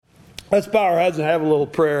Let's bow our heads and have a little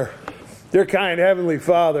prayer. Dear kind Heavenly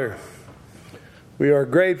Father, we are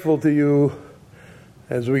grateful to you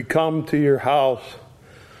as we come to your house,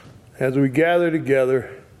 as we gather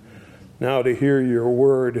together now to hear your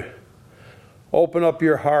word. Open up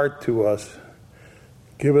your heart to us.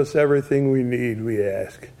 Give us everything we need, we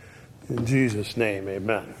ask. In Jesus' name,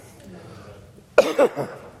 amen.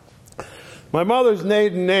 My mother's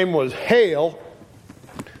maiden name was Hale,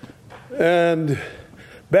 and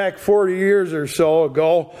back 40 years or so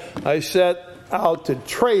ago, I set out to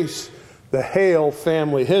trace the Hale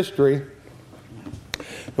family history.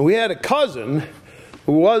 And we had a cousin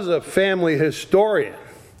who was a family historian.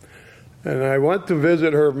 And I went to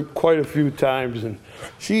visit her quite a few times. And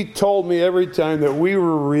she told me every time that we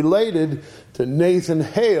were related to Nathan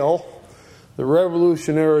Hale, the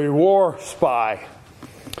Revolutionary War spy.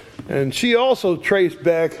 And she also traced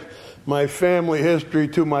back my family history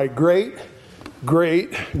to my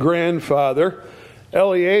great-great-grandfather,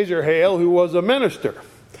 Eleazar Hale, who was a minister.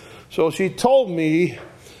 So she told me,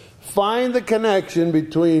 find the connection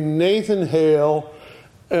between Nathan Hale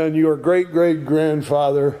and your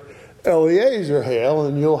great-great-grandfather, Eleazar Hale,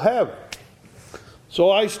 and you'll have it. So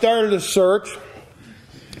I started a search.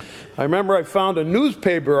 I remember I found a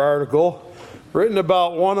newspaper article written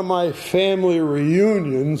about one of my family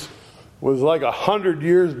reunions. It was like 100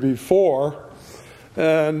 years before.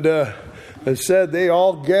 And it said they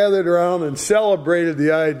all gathered around and celebrated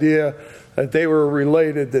the idea that they were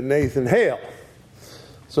related to Nathan Hale.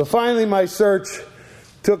 So finally my search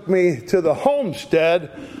took me to the homestead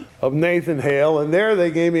of Nathan Hale, and there they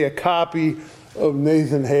gave me a copy of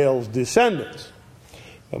Nathan Hale's descendants.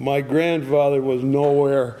 But my grandfather was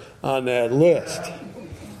nowhere on that list.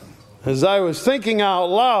 As I was thinking out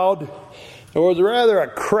loud, there was rather a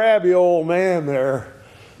crabby old man there,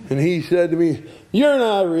 and he said to me, "You're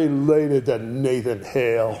not related to Nathan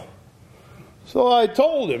Hale." So I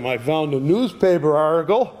told him I found a newspaper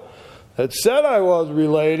article that said I was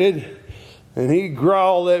related, and he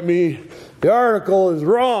growled at me, "The article is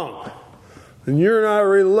wrong, and you're not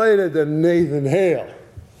related to Nathan Hale."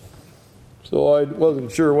 So I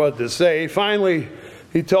wasn't sure what to say. Finally,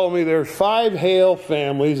 he told me there's 5 Hale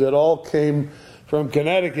families that all came from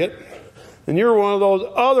Connecticut, and you're one of those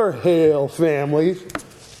other Hale families,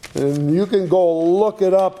 and you can go look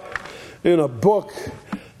it up in a book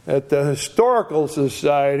at the Historical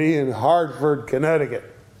Society in Hartford, Connecticut.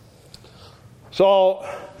 So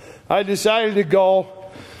I decided to go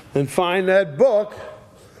and find that book,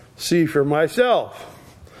 see for myself.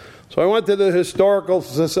 So I went to the Historical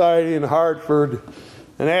Society in Hartford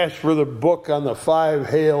and asked for the book on the 5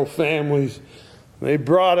 Hale families. They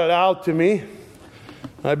brought it out to me.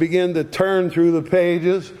 I began to turn through the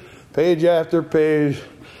pages, page after page,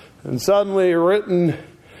 and suddenly written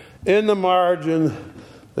in the margin,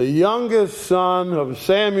 the youngest son of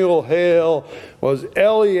Samuel Hale was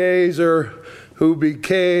Eleazar, who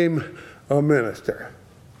became a minister.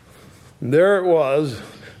 And there it was.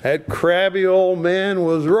 That crabby old man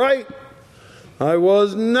was right. I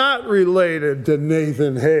was not related to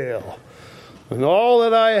Nathan Hale. And all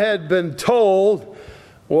that I had been told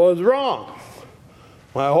was wrong.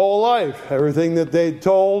 My whole life, everything that they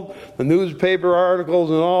told, the newspaper articles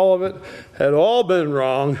and all of it, had all been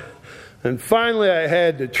wrong. And finally I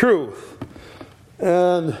had the truth.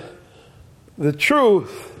 And the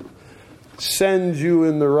truth sends you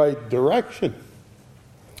in the right direction.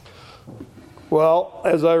 Well,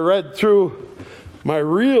 as I read through my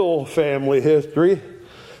real family history,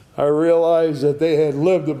 I realized that they had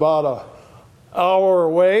lived about an hour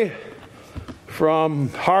away from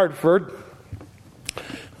Hartford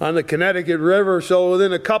on the Connecticut River. So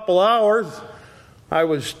within a couple hours, I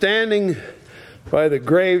was standing by the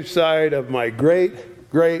graveside of my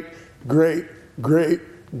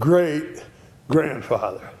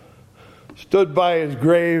great-great-great-great-grandfather. Stood by his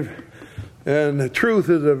grave, and the truth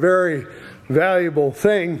is a very valuable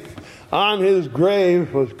thing. On his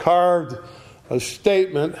grave was carved a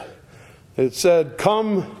statement. It said,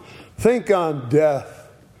 "Come, think on death.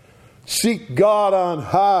 Seek God on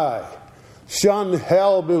high. Shun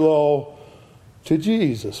hell below. To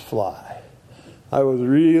Jesus fly." I was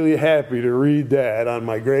really happy to read that on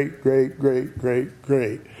my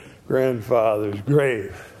great-great-great-great-great-grandfather's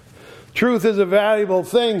grave. Truth is a valuable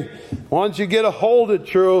thing. Once you get a hold of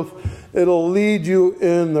truth, it'll lead you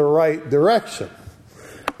in the right direction.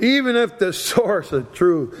 Even if the source of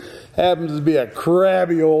truth happens to be a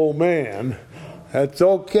crabby old man, that's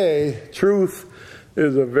okay. Truth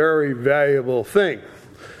is a very valuable thing.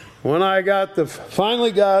 When I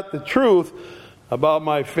finally got the truth about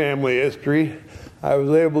my family history, I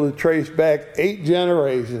was able to trace back 8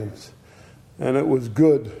 generations, and it was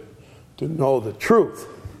good. to know the truth.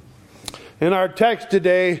 In our text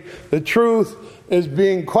today, the truth is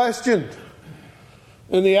being questioned.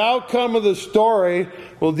 And the outcome of the story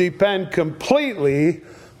will depend completely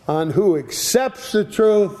on who accepts the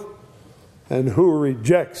truth and who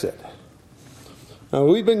rejects it. Now,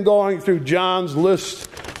 we've been going through John's list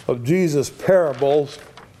of Jesus' parables.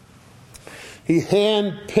 He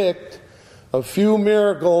handpicked a few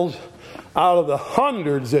miracles out of the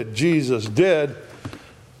hundreds that Jesus did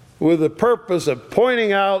with the purpose of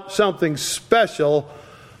pointing out something special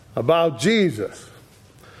about Jesus.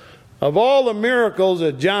 Of all the miracles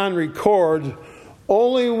that John records,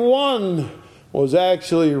 only one was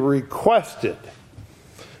actually requested.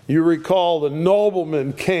 You recall the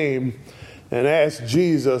nobleman came and asked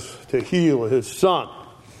Jesus to heal his son.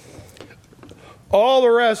 All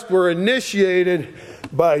the rest were initiated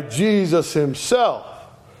by Jesus himself.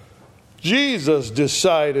 Jesus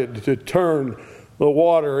decided to turn the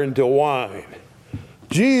water into wine.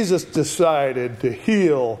 Jesus decided to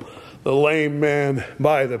heal the lame man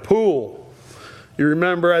by the pool. You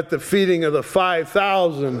remember at the feeding of the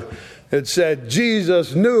 5,000, it said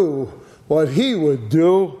Jesus knew what he would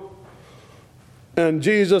do. And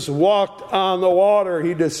Jesus walked on the water.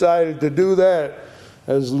 He decided to do that.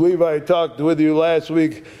 As Levi talked with you last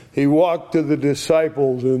week, he walked to the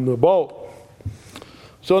disciples in the boat.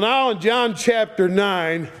 So now in John chapter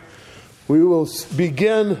 9, we will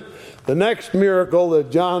begin the next miracle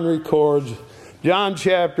that John records, John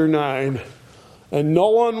chapter 9, and no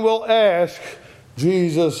one will ask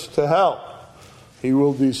Jesus to help. He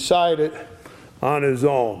will decide it on his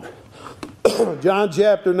own. John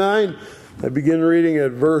chapter 9, I begin reading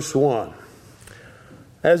at verse 1.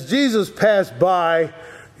 As Jesus passed by,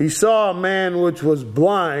 he saw a man which was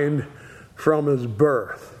blind from his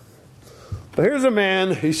birth. But here's a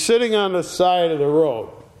man, he's sitting on the side of the road.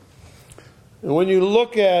 And when you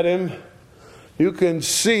look at him, you can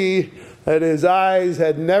see that his eyes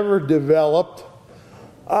had never developed.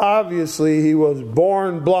 Obviously, he was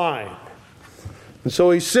born blind. And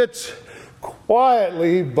so he sits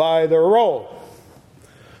quietly by the road.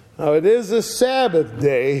 Now, it is a Sabbath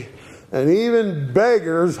day, and even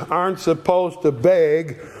beggars aren't supposed to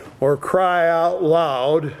beg or cry out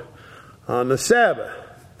loud on the Sabbath.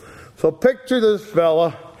 So picture this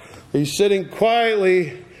fella. He's sitting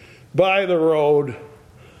quietly by the road,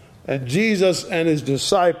 and Jesus and his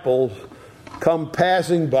disciples come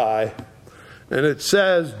passing by, and it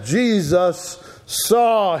says Jesus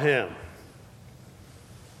saw him.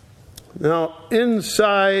 Now,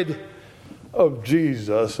 inside of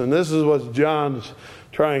Jesus, and this is what John's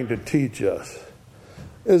trying to teach us,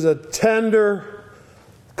 is a tender,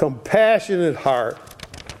 compassionate heart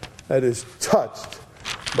that is touched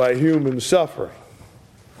by human suffering.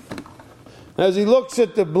 As he looks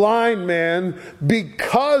at the blind man,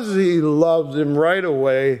 because he loves him right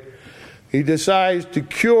away, he decides to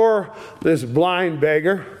cure this blind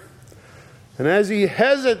beggar. And as he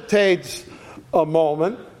hesitates a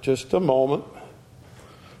moment, just a moment,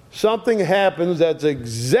 something happens that's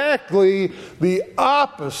exactly the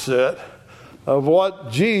opposite of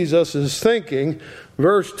what Jesus is thinking.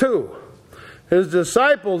 Verse 2. His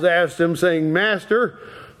disciples asked him, saying, Master,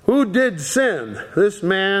 who did sin, this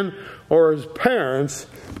man or his parents,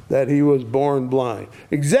 that he was born blind?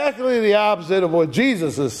 Exactly the opposite of what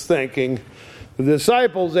Jesus is thinking. The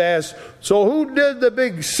disciples asked, so who did the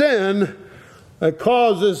big sin that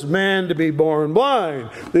caused this man to be born blind?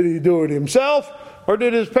 Did he do it himself, or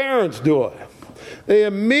did his parents do it? They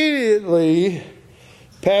immediately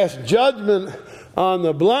passed judgment on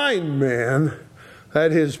the blind man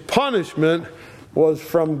that his punishment was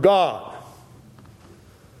from God.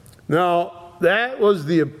 Now, that was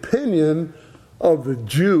the opinion of the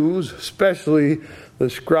Jews, especially the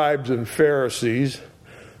scribes and Pharisees,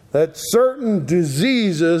 that certain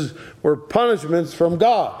diseases were punishments from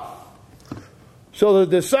God. So the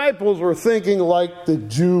disciples were thinking like the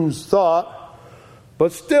Jews thought,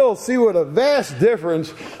 but still see what a vast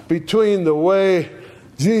difference between the way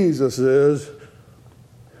Jesus is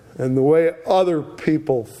and the way other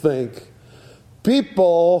people think.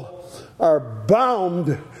 People are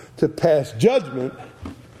bound to pass judgment.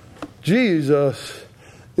 Jesus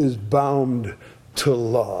is bound to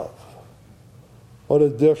love. What a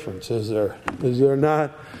difference is there? Is there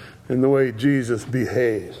not in the way Jesus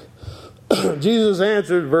behaves? Jesus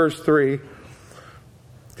answered, verse 3,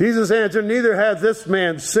 Jesus answered, neither hath this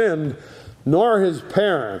man sinned, nor his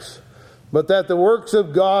parents, but that the works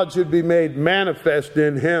of God should be made manifest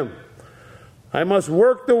in him. I must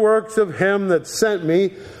work the works of him that sent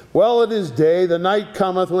me. Well, it is day, the night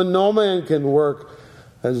cometh when no man can work.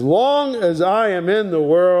 As long as I am in the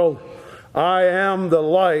world, I am the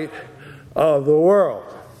light of the world.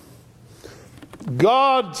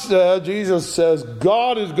 Jesus says,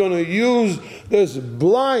 God is going to use this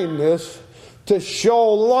blindness to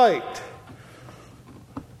show light.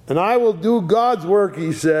 And I will do God's work,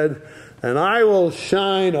 he said, and I will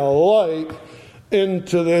shine a light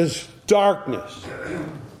into this darkness.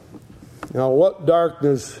 Now, what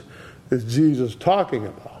darkness is Jesus talking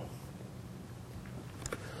about?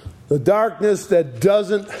 The darkness that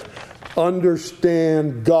doesn't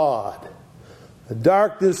understand God. The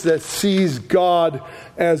darkness that sees God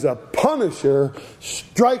as a punisher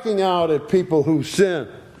striking out at people who sin.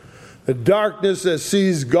 The darkness that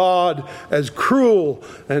sees God as cruel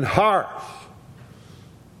and harsh.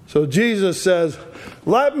 So Jesus says,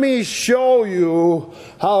 let me show you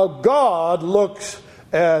how God looks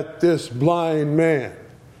at this blind man.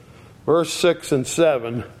 Verse 6 and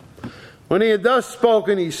 7. When he had thus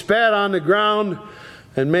spoken, he spat on the ground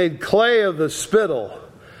and made clay of the spittle.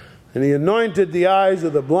 And he anointed the eyes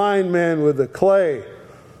of the blind man with the clay,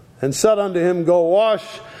 and said unto him, go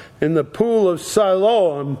wash in the pool of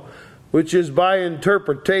Siloam, which is by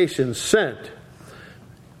interpretation sent.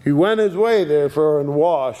 He went his way therefore and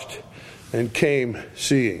washed, and came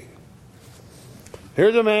seeing.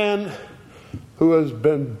 Here's a man who has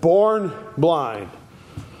been born blind.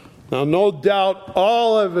 Now, no doubt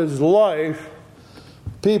all of his life,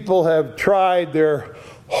 people have tried their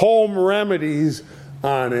home remedies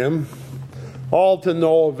on him, all to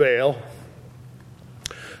no avail.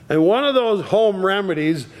 And one of those home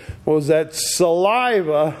remedies was that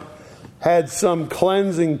saliva had some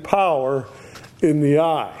cleansing power in the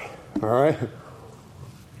eye. All right?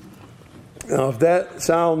 Now, if that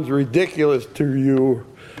sounds ridiculous to you,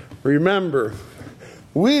 remember,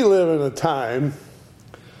 we live in a time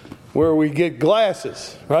where we get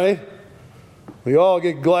glasses, right? We all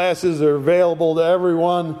get glasses. They're available to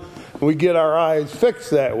everyone. We get our eyes fixed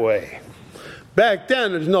that way. Back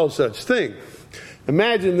then, there's no such thing.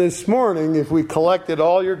 Imagine this morning if we collected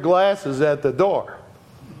all your glasses at the door.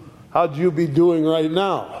 How'd you be doing right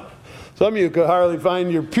now? Some of you could hardly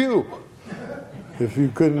find your pew if you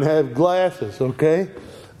couldn't have glasses, okay?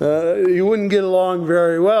 You wouldn't get along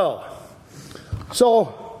very well.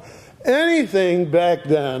 So, anything back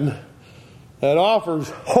then that offers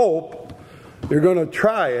hope, you're going to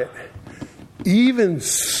try it. Even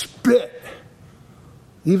spit.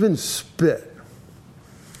 Even spit.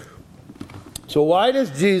 So why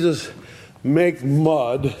does Jesus make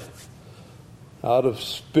mud out of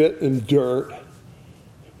spit and dirt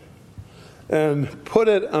and put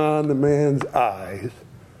it on the man's eyes?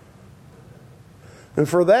 And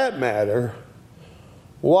for that matter,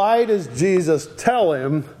 why does Jesus tell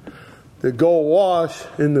him to go wash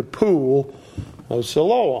in the pool of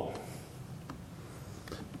Siloam?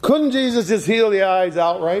 Couldn't Jesus just heal the eyes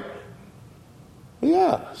outright?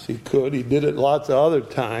 Yes, he could. He did it lots of other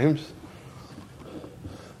times.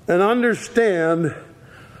 And understand,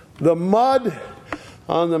 the mud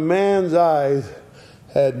on the man's eyes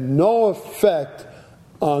had no effect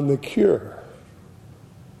on the cure.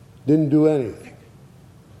 Didn't do anything.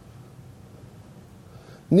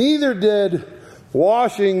 Neither did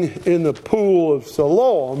washing in the pool of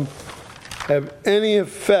Siloam have any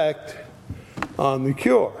effect on the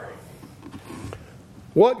cure.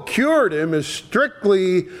 What cured him is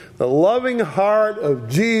strictly the loving heart of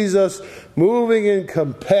Jesus moving in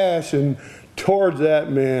compassion towards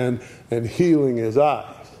that man and healing his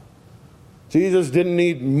eyes. Jesus didn't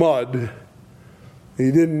need mud.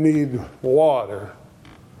 He didn't need water.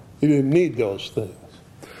 He didn't need those things.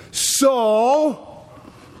 So,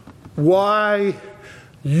 why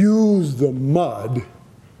use the mud,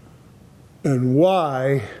 and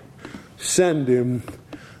why send him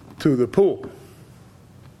to the pool?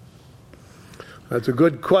 That's a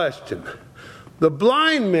good question. The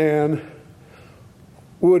blind man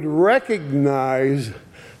would recognize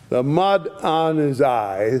the mud on his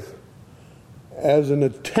eyes as an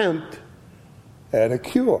attempt at a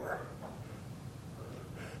cure.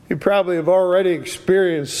 You probably have already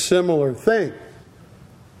experienced similar things.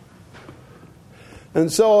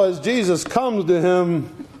 And so as Jesus comes to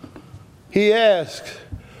him, he asks,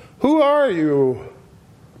 "Who are you?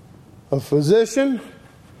 A physician?"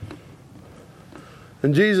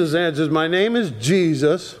 And Jesus answers, "My name is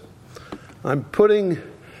Jesus. I'm putting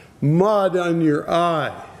mud on your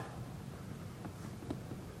eye."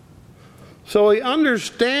 So he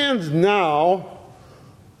understands now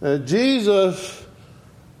that Jesus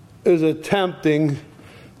is attempting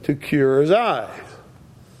to cure his eyes.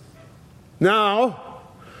 Now,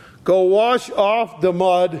 go wash off the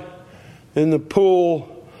mud in the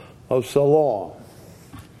pool of Siloam.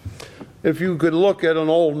 If you could look at an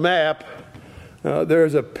old map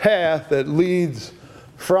there's a path that leads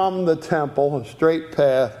from the temple, a straight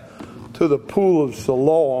path, to the pool of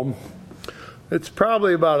Siloam. It's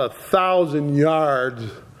probably about 1,000 yards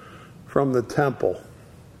from the temple.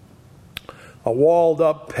 A walled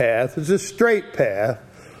up path. It's a straight path.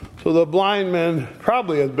 So the blind man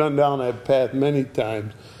probably has been down that path many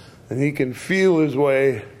times, and he can feel his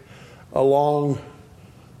way along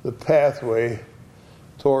the pathway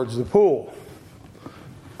towards the pool.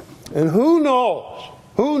 And who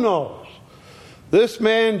knows? This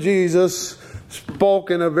man Jesus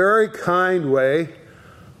spoke in a very kind way,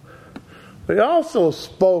 but he also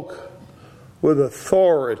spoke with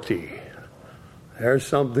authority. There's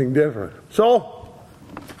something different. So,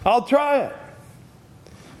 I'll try it.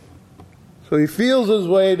 So he feels his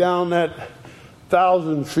way down that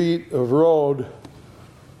 1,000 feet of road,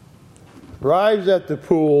 arrives at the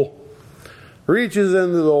pool, reaches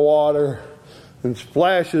into the water, and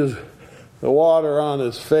splashes the water on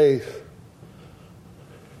his face.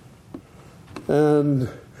 And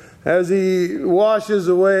as he washes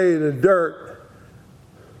away the dirt,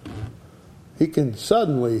 he can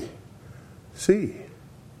suddenly see.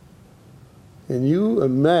 Can you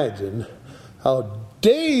imagine how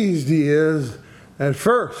dazed he is at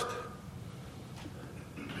first?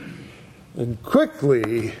 And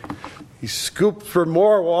quickly he scoops for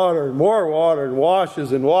more water, and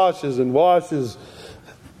washes and washes and washes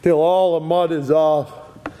till all the mud is off.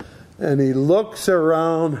 And he looks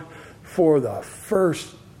around for the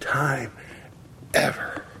first time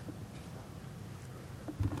ever.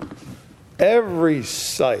 Every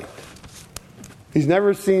sight. He's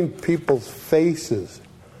never seen people's faces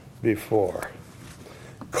before.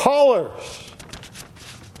 Colors.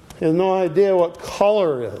 He has no idea what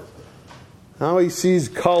color is. Now he sees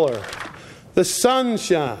color. The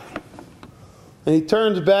sunshine. And he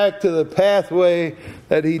turns back to the pathway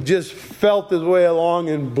that he just felt his way along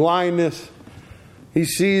in blindness. He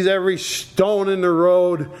sees every stone in the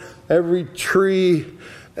road, every tree,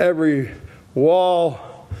 every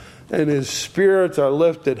wall, and his spirits are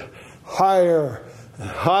lifted higher and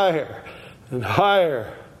higher and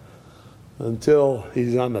higher until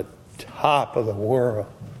he's on the top of the world.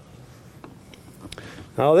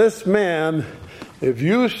 Now this man, if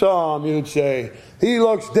you saw him, you'd say, he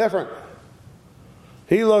looks different.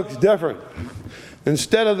 He looks different.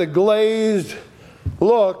 Instead of the glazed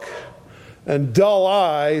look and dull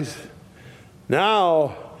eyes,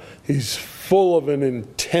 now he's full of an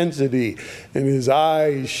intensity, and his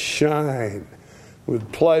eyes shine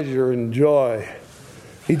with pleasure and joy.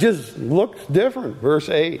 He just looks different. Verse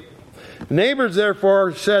 8. Neighbors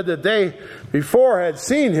therefore said that they before had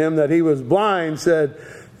seen him, that he was blind, said,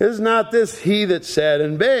 is not this he that sat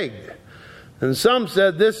and begged? And some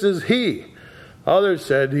said, this is he. Others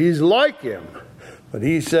said, he's like him. But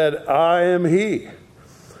he said, I am he.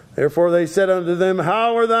 Therefore they said unto them,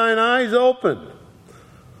 how are thine eyes opened?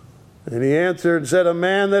 And he answered and said, a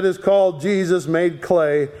man that is called Jesus made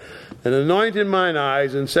clay and anointed mine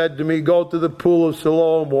eyes, and said to me, go to the pool of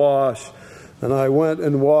Siloam, wash. And I went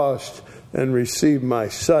and washed and received my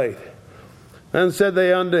sight. Then said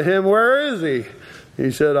they unto him, where is he? He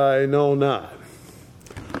said, I know not.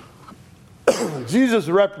 Jesus'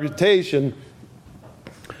 reputation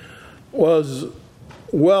was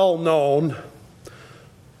well known.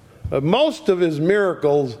 Most of his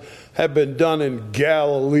miracles have been done in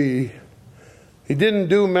Galilee. He didn't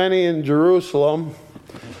do many in Jerusalem.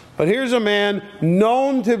 But here's a man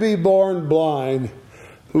known to be born blind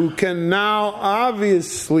who can now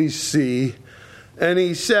obviously see. And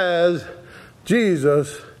he says,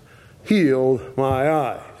 Jesus healed my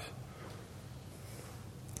eyes.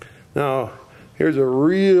 Now, here's a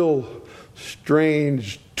real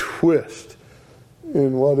strange twist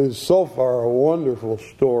in what is so far a wonderful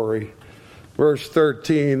story. Verse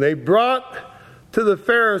 13, they brought to the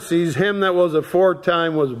Pharisees him that was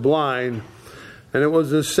aforetime was blind, and it was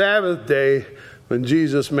the Sabbath day when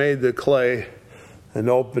Jesus made the clay and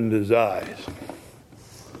opened his eyes.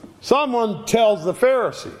 Someone tells the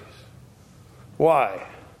Pharisees. Why?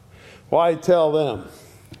 Why tell them?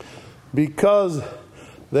 Because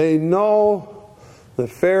they know the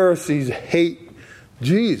Pharisees hate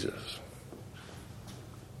Jesus.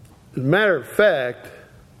 As a matter of fact,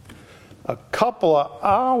 a couple of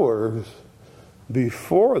hours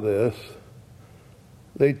before this,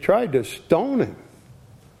 they tried to stone him.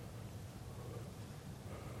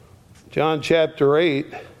 John chapter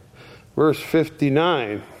 8, verse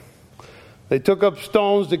 59. They took up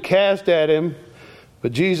stones to cast at him,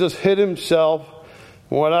 but Jesus hid himself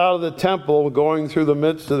and went out of the temple, going through the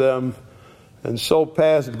midst of them, and so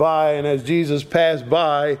passed by. And as Jesus passed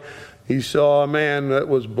by, he saw a man that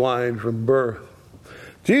was blind from birth.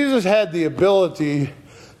 Jesus had the ability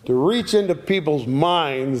to reach into people's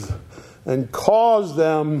minds and cause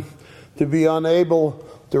them to be unable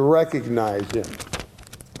to recognize him.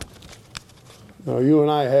 Now, you and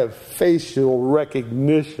I have facial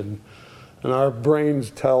recognition, and our brains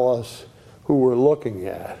tell us who we're looking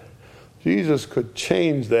at. Jesus could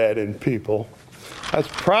change that in people. That's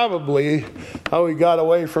probably how he got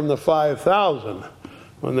away from the 5,000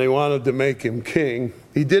 when they wanted to make him king.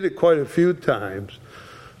 He did it quite a few times.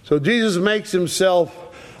 So Jesus makes himself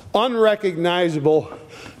unrecognizable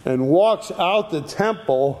and walks out the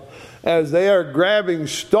temple as they are grabbing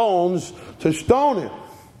stones to stone him.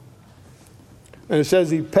 And it says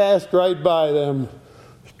he passed right by them,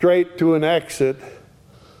 straight to an exit.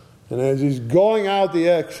 And as he's going out the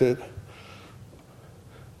exit,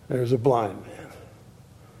 there's a blind man.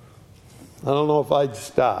 I don't know if I'd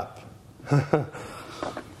stop.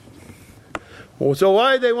 Well, so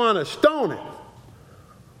why did they want to stone him?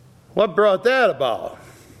 What brought that about?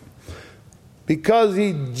 Because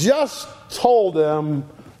he just told them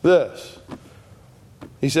this.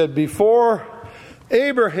 He said, before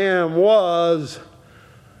Abraham was,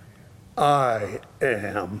 I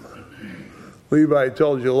am. Levi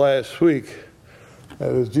told you last week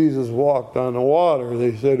that as Jesus walked on the water,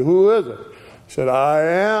 they said, who is it? He said, I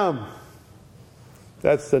am.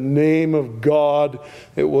 That's the name of God.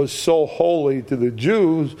 It was so holy to the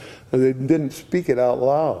Jews that they didn't speak it out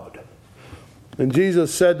loud. And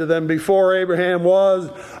Jesus said to them, before Abraham was,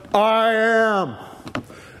 I am.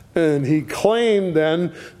 And he claimed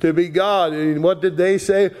then to be God. And what did they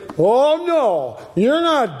say? Oh no, you're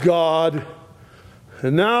not God.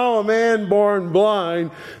 And now a man born blind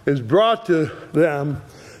is brought to them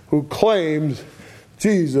who claims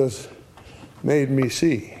Jesus made me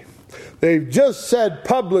see. They've just said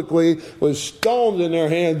publicly with stones in their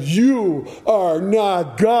hands, you are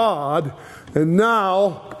not God. And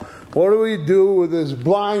now, what do we do with this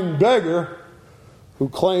blind beggar who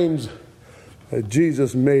claims that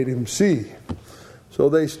Jesus made him see? So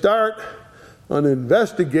they start an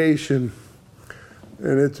investigation,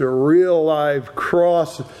 and it's a real live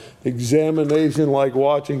cross-examination like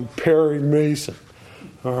watching Perry Mason.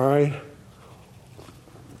 All right?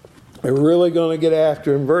 They're really going to get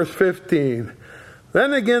after him. Verse 15.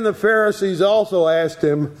 Then again the Pharisees also asked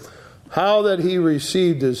him how that he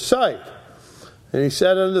received his sight. And he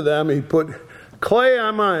said unto them, he put clay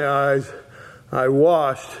on my eyes, I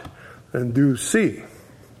washed, and do see.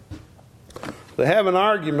 They have an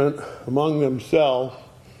argument among themselves.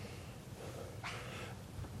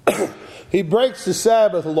 He breaks the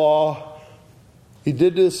Sabbath law. He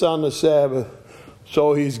did this on the Sabbath,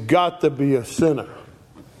 so he's got to be a sinner.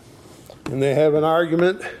 And they have an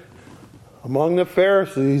argument among the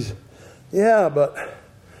Pharisees. Yeah, but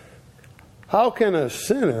how can a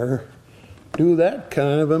sinner do that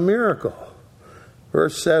kind of a miracle?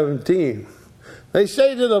 Verse 17. They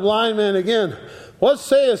say to the blind man again, what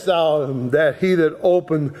sayest thou that he that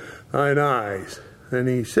opened thine eyes? And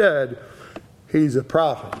he said, he's a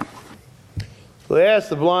prophet. So they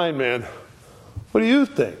asked the blind man, what do you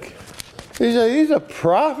think? He said, he's a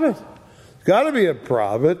prophet. Got to be a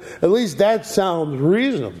prophet. At least that sounds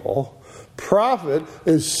reasonable. Prophet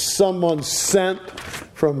is someone sent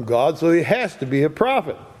from God, so he has to be a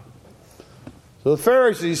prophet. So the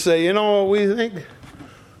Pharisees say, you know what we think?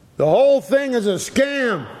 The whole thing is a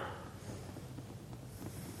scam.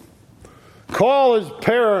 Call his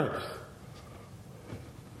parents.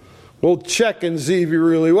 We'll check and see if he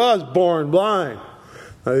really was born blind.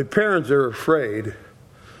 Now, the parents are afraid,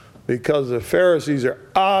 because the Pharisees are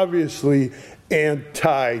obviously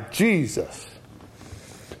anti-Jesus.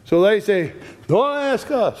 So they say, don't ask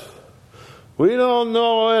us. We don't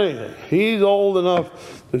know anything. He's old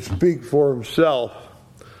enough to speak for himself.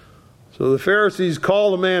 So the Pharisees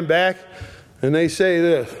call the man back and they say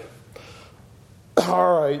this.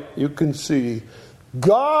 All right, you can see.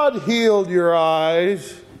 God healed your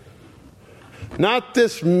eyes. Not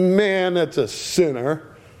this man that's a sinner.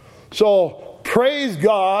 So praise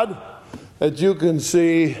God that you can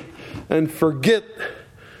see and forget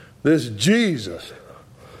this Jesus.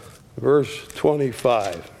 Verse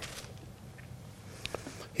 25.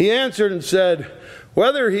 He answered and said,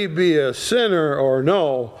 whether he be a sinner or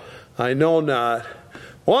no, I know not.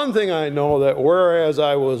 One thing I know, that whereas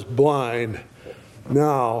I was blind,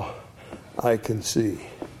 now I can see.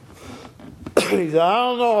 He said, I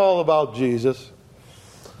don't know all about Jesus,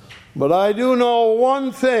 but I do know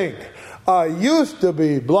one thing. I used to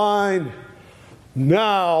be blind,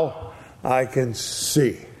 now I can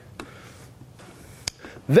see.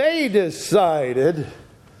 They decided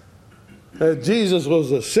that Jesus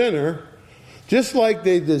was a sinner, just like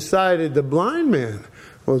they decided the blind man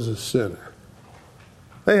was a sinner.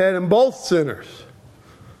 They had them both sinners.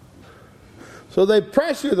 So they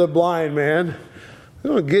pressure the blind man.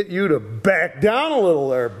 They're going to get you to back down a little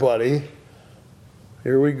there, buddy.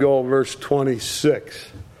 Here we go, verse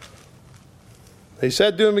 26. They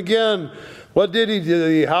said to him again, what did he to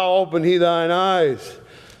thee? How opened he thine eyes?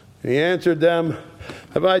 And he answered them,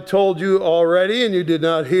 have I told you already, and you did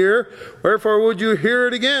not hear? Wherefore would you hear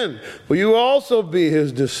it again? Will you also be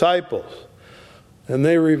his disciples? And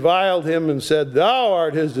they reviled him and said, thou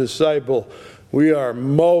art his disciple. We are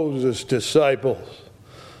Moses' disciples.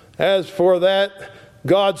 As for that,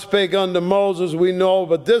 God spake unto Moses, we know,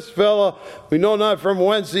 but this fellow, we know not from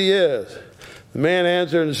whence he is. The man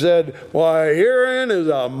answered and said, why, herein is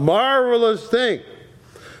a marvelous thing,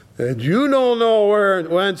 that you don't know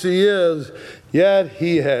whence he is, yet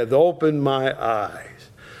he hath opened my eyes.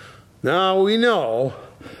 Now we know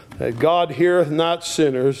that God heareth not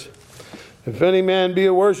sinners. If any man be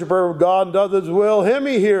a worshiper of God and doth his will, him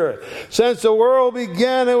he heareth. Since the world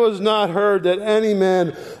began, it was not heard that any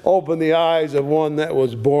man opened the eyes of one that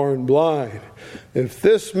was born blind. If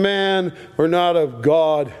this man were not of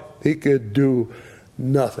God, he could do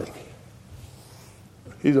nothing.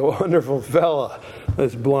 He's a wonderful fella,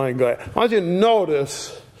 this blind guy. I want you to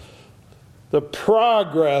notice the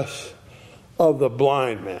progress of the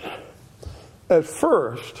blind man. At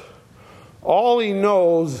first, all he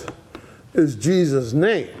knows is Jesus'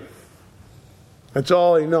 name. That's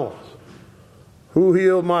all he knows. Who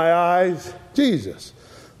healed my eyes? Jesus.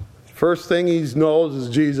 First thing he knows is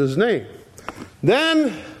Jesus' name.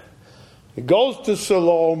 Then he goes to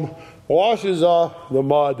Siloam, washes off the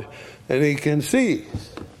mud, and he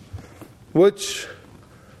conceives, which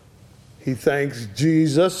he thanks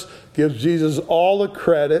Jesus, gives Jesus all the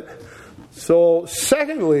credit. So,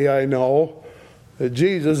 secondly, I know that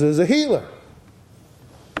Jesus is a healer.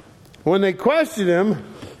 When they question him,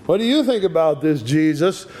 what do you think about this,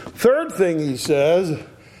 Jesus? Third thing he says,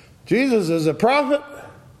 Jesus is a prophet.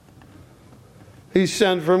 He's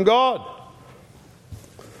sent from God.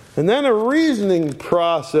 And then a reasoning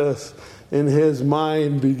process in his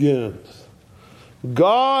mind begins.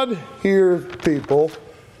 God hears people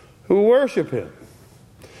who worship him.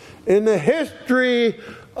 In the history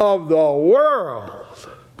of the world,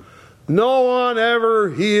 no one ever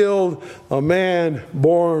healed a man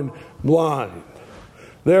born blind.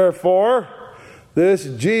 Therefore, this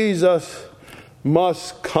Jesus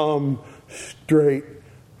must come straight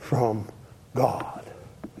from God.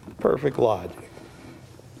 Perfect logic.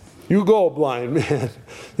 You go, blind man.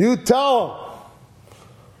 You tell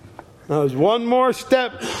him. Now, there's one more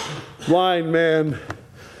step, blind man,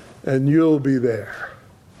 and you'll be there.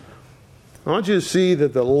 I want you to see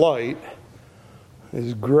that the light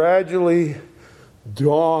is gradually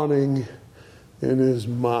dawning in his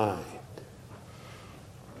mind.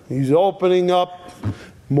 He's opening up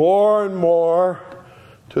more and more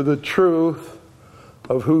to the truth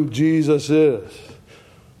of who Jesus is.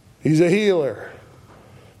 He's a healer.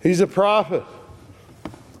 He's a prophet.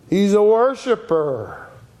 He's a worshiper.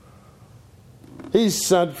 He's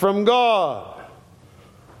sent from God.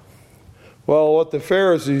 Well, what the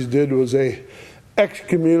Pharisees did was they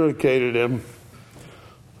excommunicated him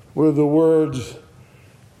with the words,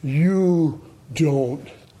 you don't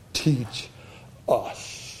teach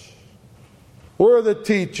us. We're the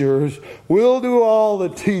teachers. We'll do all the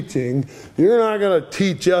teaching. You're not going to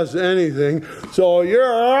teach us anything, so you're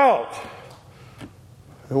out.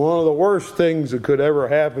 And one of the worst things that could ever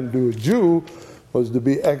happen to a Jew was to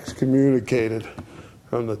be excommunicated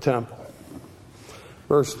from the temple.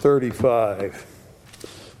 Verse 35.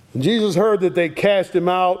 And Jesus heard that they cast him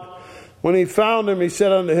out. When he found him, he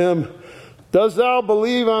said unto him, dost thou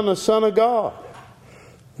believe on the Son of God?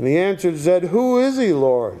 And he answered and said, who is he,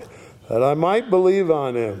 Lord, that I might believe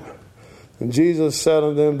on him? And Jesus said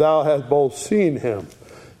unto him, thou hast both seen him,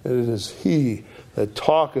 and it is he that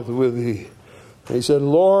talketh with thee. And he said,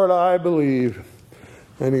 Lord, I believe.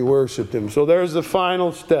 And he worshiped him. So there's the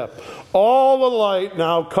final step. All the light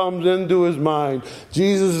now comes into his mind.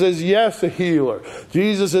 Jesus is, yes, a healer.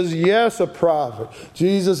 Jesus is, yes, a prophet.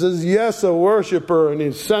 Jesus is, yes, a worshiper, and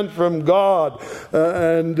he's sent from God.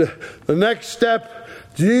 And the next step,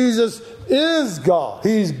 Jesus is God.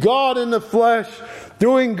 He's God in the flesh,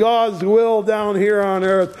 doing God's will down here on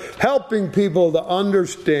earth, helping people to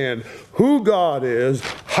understand who God is,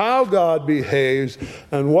 how God behaves,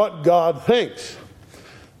 and what God thinks.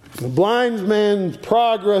 The blind man's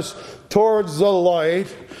progress towards the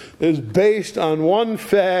light is based on one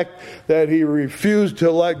fact that he refused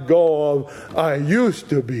to let go of. I used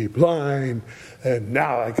to be blind, and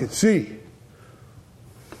now I can see.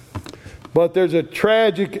 But there's a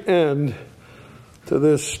tragic end to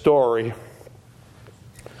this story,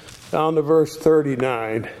 down to verse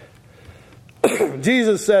 39.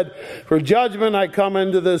 Jesus said, "For judgment I come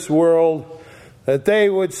into this world, that they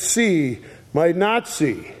would see might not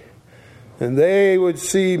see, and they would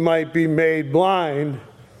see might be made blind."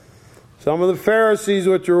 Some of the Pharisees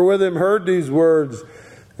which were with him heard these words,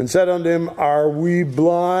 and said unto him, "Are we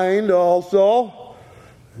blind also?"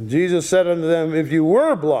 And Jesus said unto them, "If you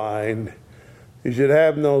were blind, you should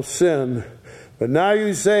have no sin. But now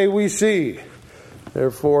you say, we see.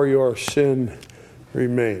 Therefore your sin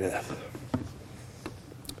remaineth."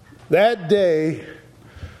 That day,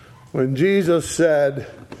 when Jesus said,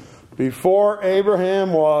 "Before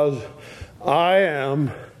Abraham was, I am,"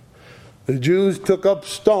 the Jews took up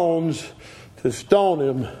stones to stone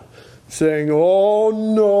him, saying, "Oh,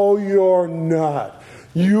 no, you're not.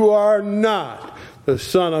 You are not the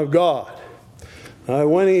Son of God."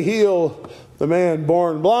 When he healed the man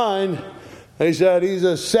born blind, they said, "He's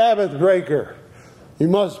a Sabbath breaker. He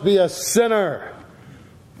must be a sinner.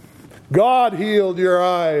 God healed your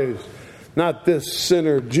eyes, not this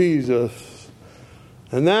sinner Jesus."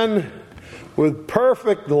 And then, with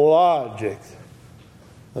perfect logic,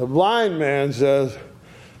 the blind man says,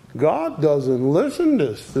 "God doesn't listen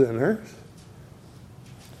to sinners.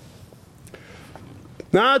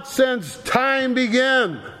 Not since time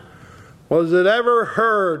began was it ever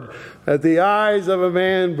heard that the eyes of a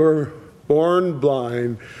man born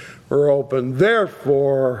blind were opened.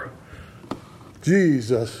 Therefore,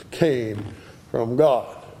 Jesus came from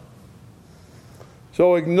God."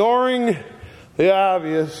 So ignoring the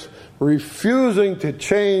obvious, refusing to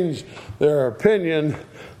change their opinion,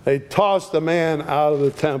 they tossed the man out of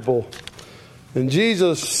the temple. And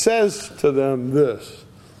Jesus says to them this,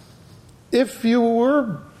 "If you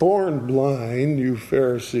were born blind, you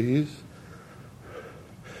Pharisees,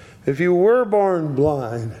 if you were born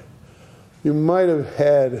blind, you might have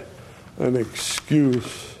had an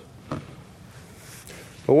excuse.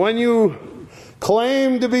 But when you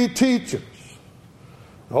claim to be teachers,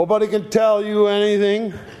 nobody can tell you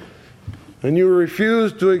anything, and you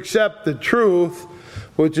refuse to accept the truth,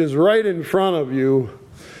 which is right in front of you,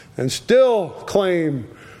 and still claim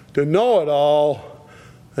to know it all,"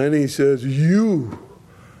 and he says, "You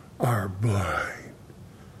are blind."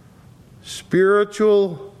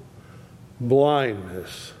 Spiritual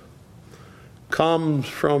blindness comes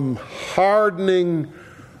from hardening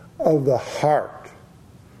of the heart.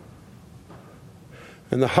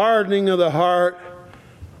 And the hardening of the heart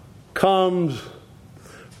comes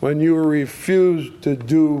when you refuse to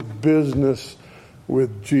do business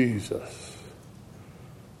with Jesus.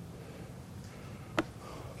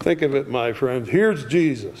 Think of it, my friends. Here's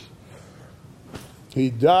Jesus. He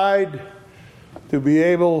died to be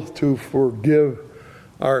able to forgive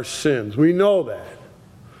our sins. We know that.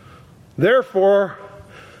 Therefore,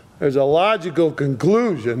 there's a logical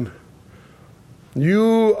conclusion.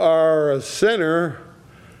 You are a sinner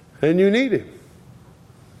and you need him.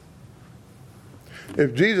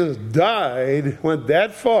 If Jesus died, went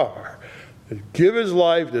that far, to give his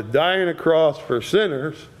life to die on a cross for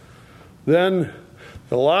sinners, then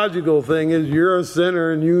the logical thing is you're a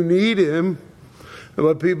sinner and you need him.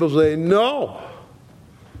 But people say, "No,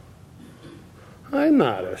 I'm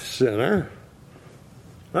not a sinner.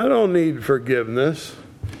 I don't need forgiveness."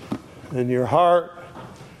 And your heart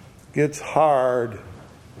gets hard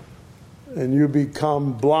and you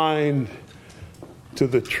become blind to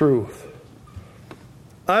the truth.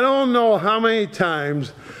 I don't know how many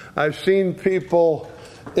times I've seen people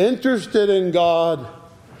interested in God,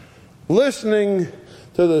 listening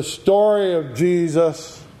to the story of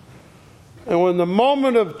Jesus, and when the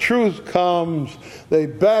moment of truth comes, they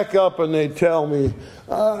back up and they tell me,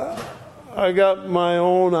 "I got my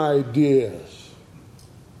own ideas."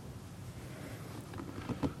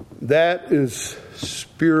 That is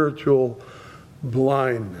spiritual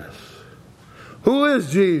blindness. Who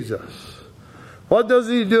is Jesus? What does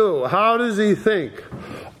he do? How does he think?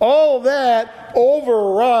 All that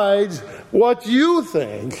overrides what you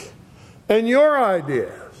think and your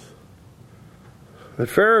ideas. The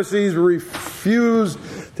Pharisees refused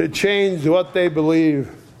to change what they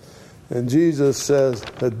believe. And Jesus says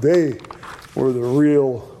that they were the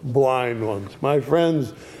real blind ones. My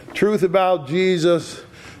friends, truth about Jesus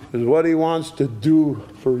is what he wants to do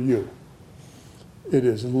for you. It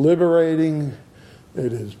is liberating.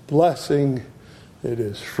 It is blessing. It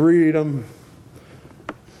is freedom.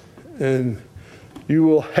 And you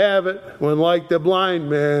will have it when, like the blind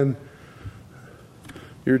man,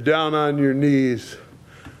 you're down on your knees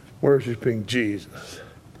worshiping Jesus.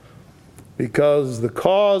 Because the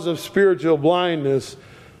cause of spiritual blindness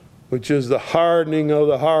which is the hardening of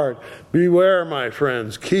the heart. Beware, my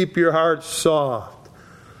friends. Keep your hearts soft.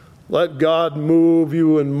 Let God move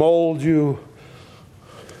you and mold you.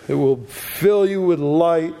 It will fill you with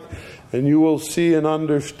light, and you will see and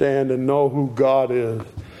understand and know who God is.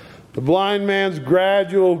 The blind man's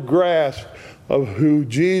gradual grasp of who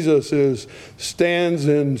Jesus is stands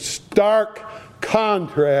in stark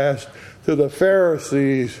contrast to the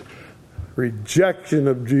Pharisees' rejection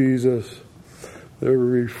of Jesus, their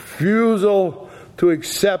refusal to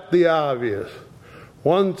accept the obvious.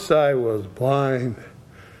 Once I was blind,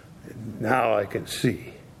 and now I can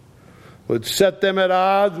see. Would set them at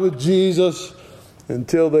odds with Jesus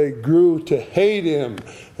until they grew to hate him,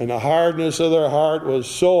 and the hardness of their heart was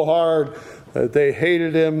so hard that they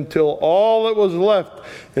hated him till all that was left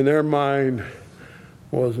in their mind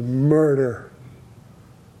was murder.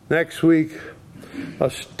 Next week, a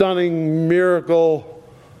stunning miracle,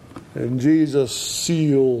 and Jesus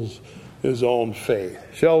seals his own faith.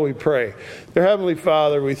 Shall we pray? Dear Heavenly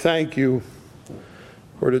Father, we thank you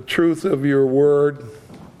for the truth of your word.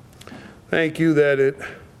 Thank you that it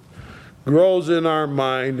grows in our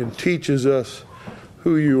mind and teaches us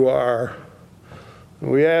who you are.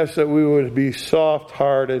 And we ask that we would be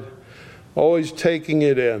soft-hearted, always taking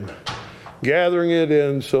it in, gathering it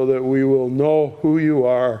in so that we will know who you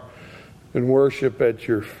are and worship at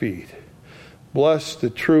your feet. Bless the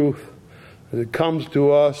truth as it comes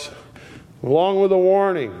to us, along with a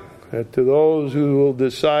warning that to those who will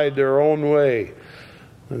decide their own way,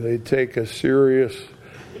 they take a serious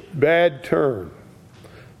bad turn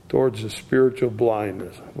towards the spiritual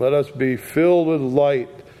blindness. Let us be filled with light,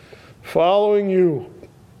 following you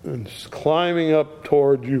and climbing up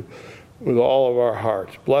toward you with all of our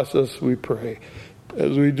hearts. Bless us, we pray,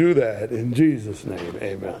 as we do that. In Jesus' name,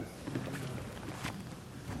 amen.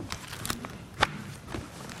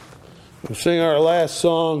 We'll sing our last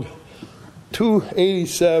song,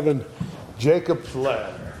 287, Jacob's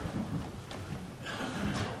Ladder.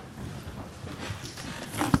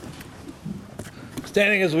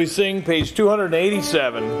 Standing as we sing, page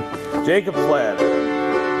 287, Jacob's Ladder.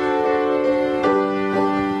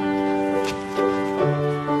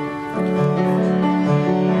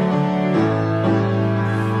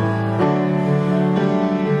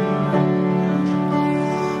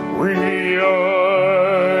 We are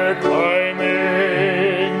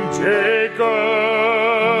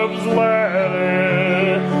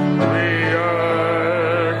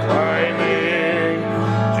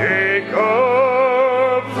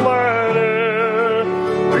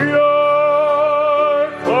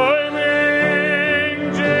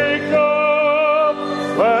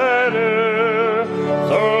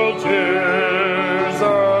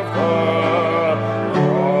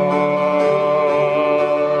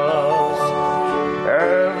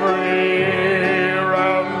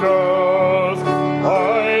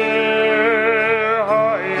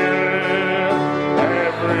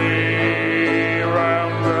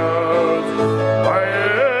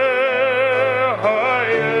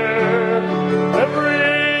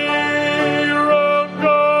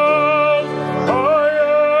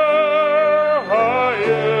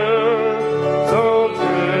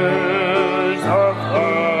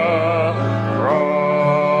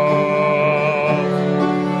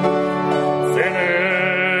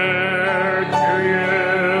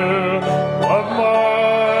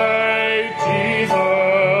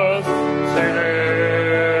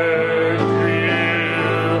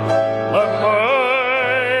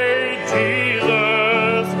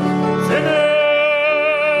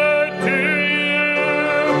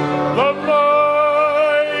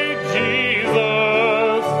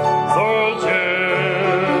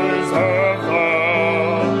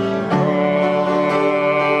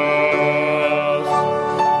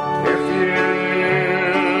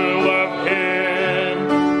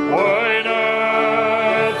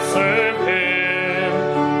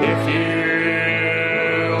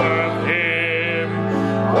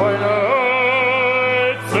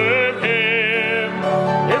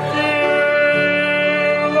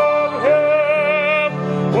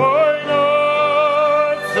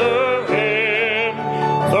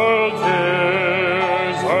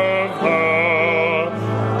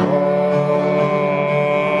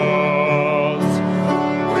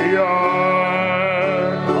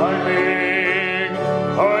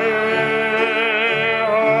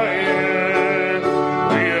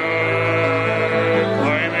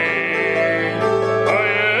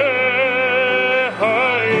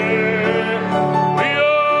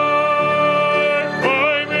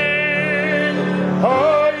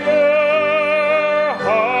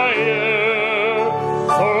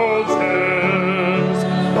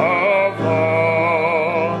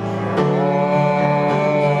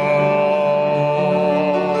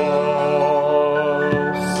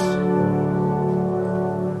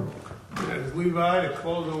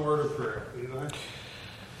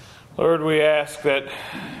ask that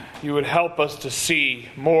you would help us to see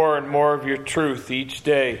more and more of your truth each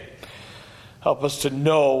day. Help us to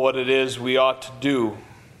know what it is we ought to do.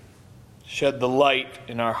 Shed the light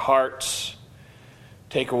in our hearts.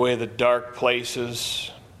 Take away the dark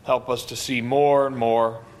places. Help us to see more and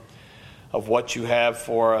more of what you have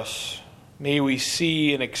for us. May we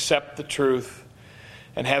see and accept the truth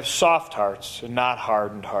and have soft hearts and not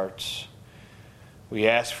hardened hearts. We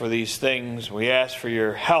ask for these things. We ask for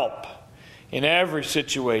your help in every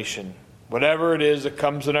situation, whatever it is that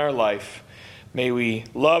comes in our life. May we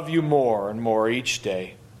love you more and more each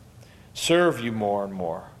day, serve you more and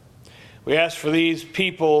more. We ask for these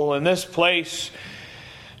people in this place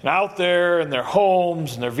and out there in their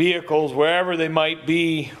homes and their vehicles, wherever they might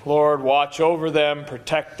be. Lord, watch over them,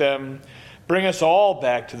 protect them. Bring us all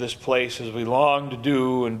back to this place as we long to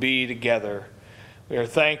do and be together. We are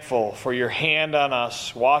thankful for your hand on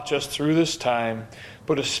us. Watch us through this time.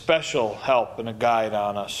 Put a special help and a guide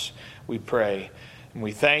on us, we pray. And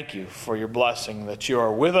we thank you for your blessing that you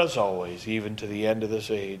are with us always, even to the end of this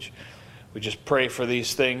age. We just pray for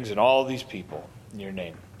these things and all these people. In your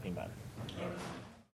name, amen.